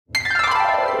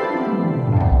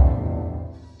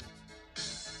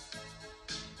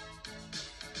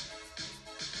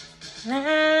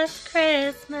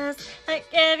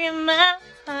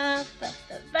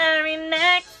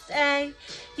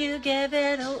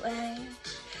away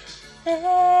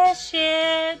this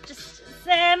year just to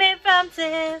save me from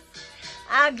tears.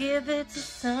 I'll give it to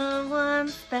someone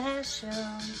special.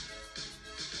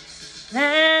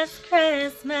 Last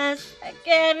Christmas I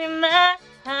gave you my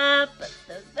heart, but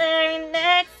the very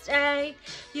next day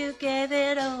you gave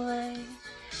it away.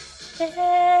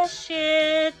 This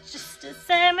year just to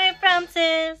save me from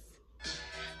tears,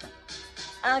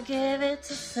 I'll give it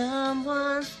to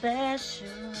someone special.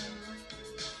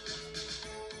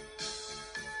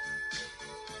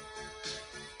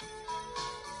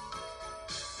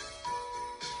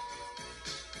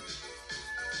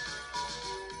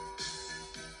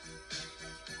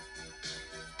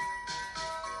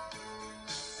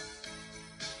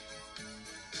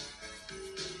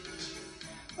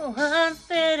 Once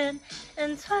bitten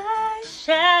and twice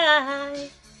shy,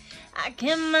 I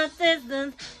keep my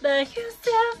distance, but you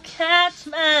still catch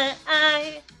my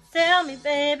eye. Tell me,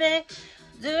 baby,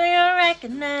 do you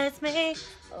recognize me?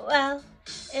 Well,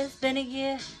 it's been a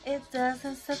year, it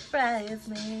doesn't surprise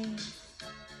me.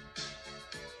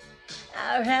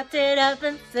 I wrapped it up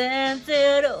and sent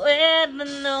it with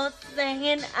a note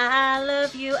saying I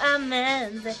love you, I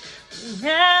meant it.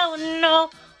 Now I know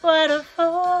what a fool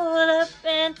I've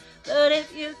been, but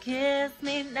if you kiss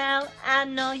me now, I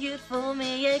know you'd fool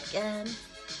me again.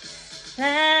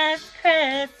 Last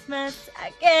Christmas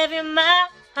I gave you my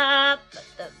heart, but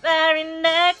the very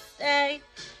next day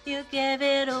you gave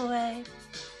it away.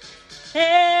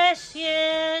 This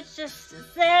year, just to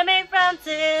save me from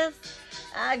tears,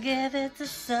 I give it to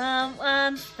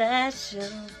someone special.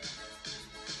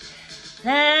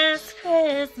 Last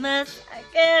Christmas I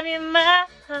gave you my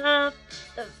heart,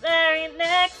 the very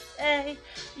next day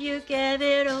you gave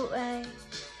it away.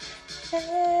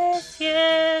 This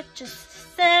year, just to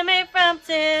save me from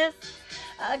tears,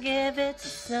 I'll give it to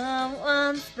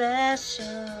someone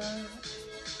special.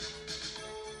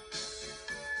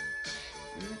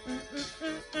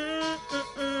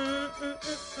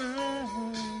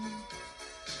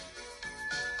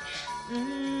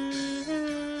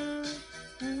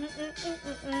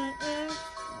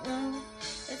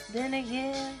 It's been a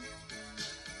year.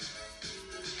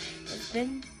 It's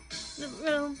been the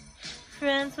room,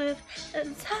 friends with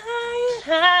tired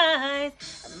eyes.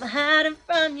 I'm hiding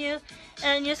from you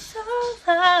and you're so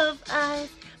love eyes.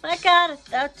 My God, I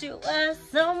thought you were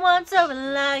someone to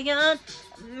rely on.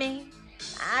 Me,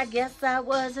 I guess I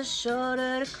was a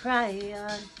shoulder to cry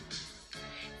on.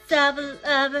 Of a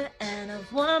lover and a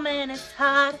woman is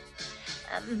hard.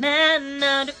 A man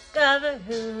undercover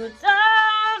who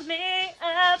tore me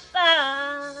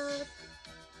apart.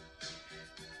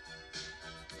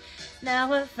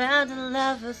 Now I found a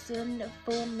lover soon to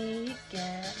fool me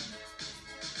again.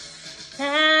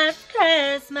 Last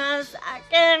Christmas I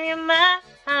gave you my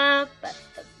heart, but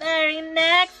the very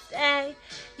next day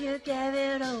you gave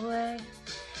it away.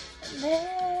 And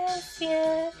this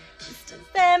year, just to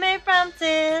save me from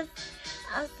tears,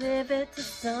 I'll give it to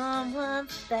someone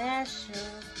special.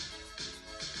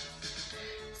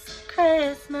 This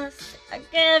Christmas I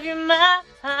gave you my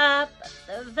heart, but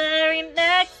the very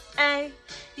next day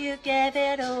you gave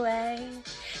it away.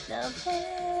 Now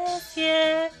this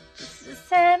year, just to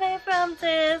save me from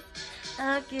tears,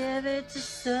 I'll give it to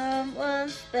someone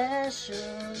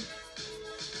special.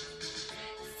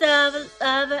 Of a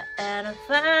lover and a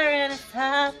fire in his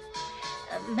heart.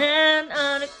 A man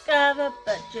undercover,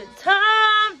 but you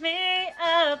tore me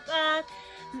apart.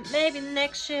 Maybe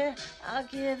next year I'll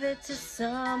give it to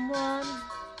someone.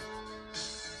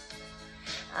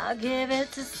 I'll give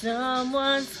it to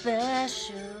someone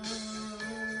special.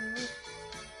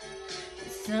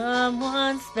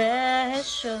 Someone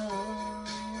special.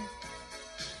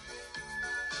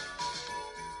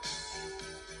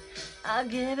 I'll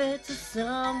give it to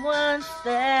someone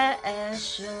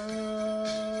special.